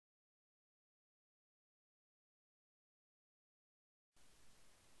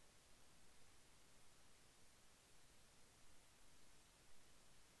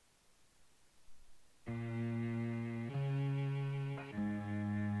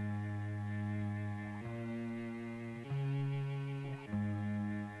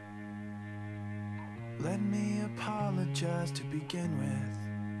Let me apologize to begin with.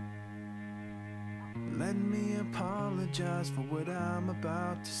 Let me apologize for what I'm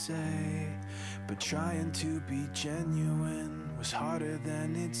about to say. But trying to be genuine was harder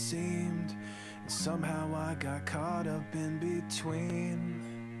than it seemed, and somehow I got caught up in between.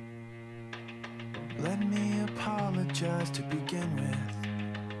 Let me apologize to begin with.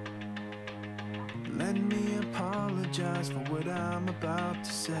 Let me apologize for what I'm about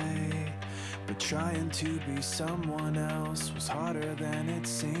to say. But trying to be someone else was harder than it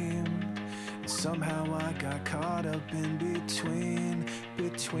seemed, and somehow I got caught up in between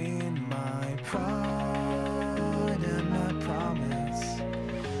my pride and my promise,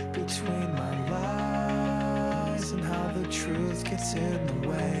 between my lies and how the truth gets in the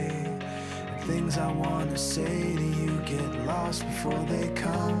way, and things I want to say to you get lost before they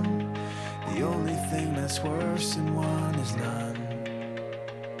come. The only thing that's worse than one is none.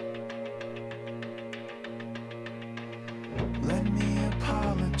 Let me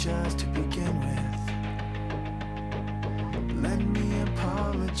apologize to begin with. Let me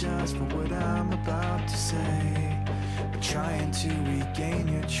apologize for what I'm about to say. But trying to regain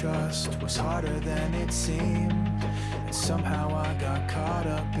your trust was harder than it seemed, and somehow I got caught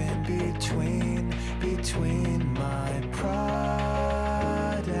up in between my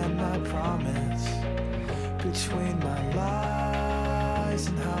pride and my promise, between my lies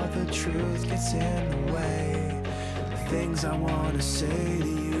and how the truth gets in the way. The things I want to say to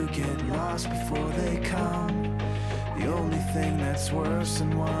you get lost before they come. The only thing that's worse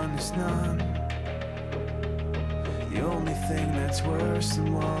than one is none. The only thing that's worse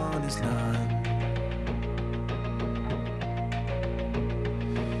than one is none.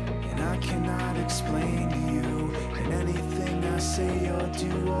 And I cannot explain to you in anything I say or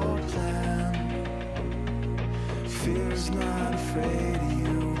do or plan. Fear's not afraid of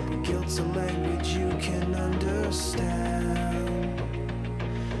you, but guilt's a language you can understand.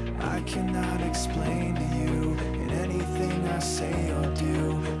 I cannot explain to you in anything I say or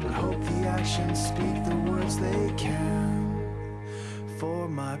do, but hope the actions speak the words they can. For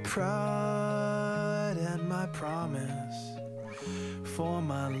my pride and my promise, for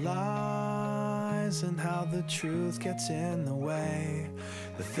my lies and how the truth gets in the way.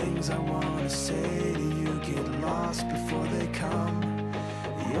 The things I want to say to you get lost before they come.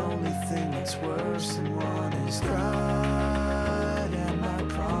 The only thing that's worse than one is pride and my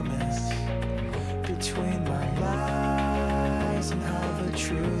promise, between my lies and how the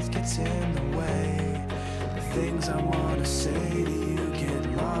truth gets in the way. The things I want to say to you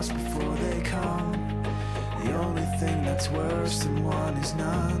get lost before they come. The only thing that's worse than one is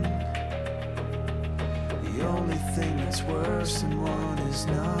none. The only thing that's worse than one is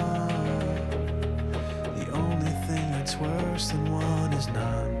none. The only thing that's worse than one is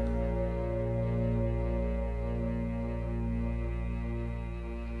none.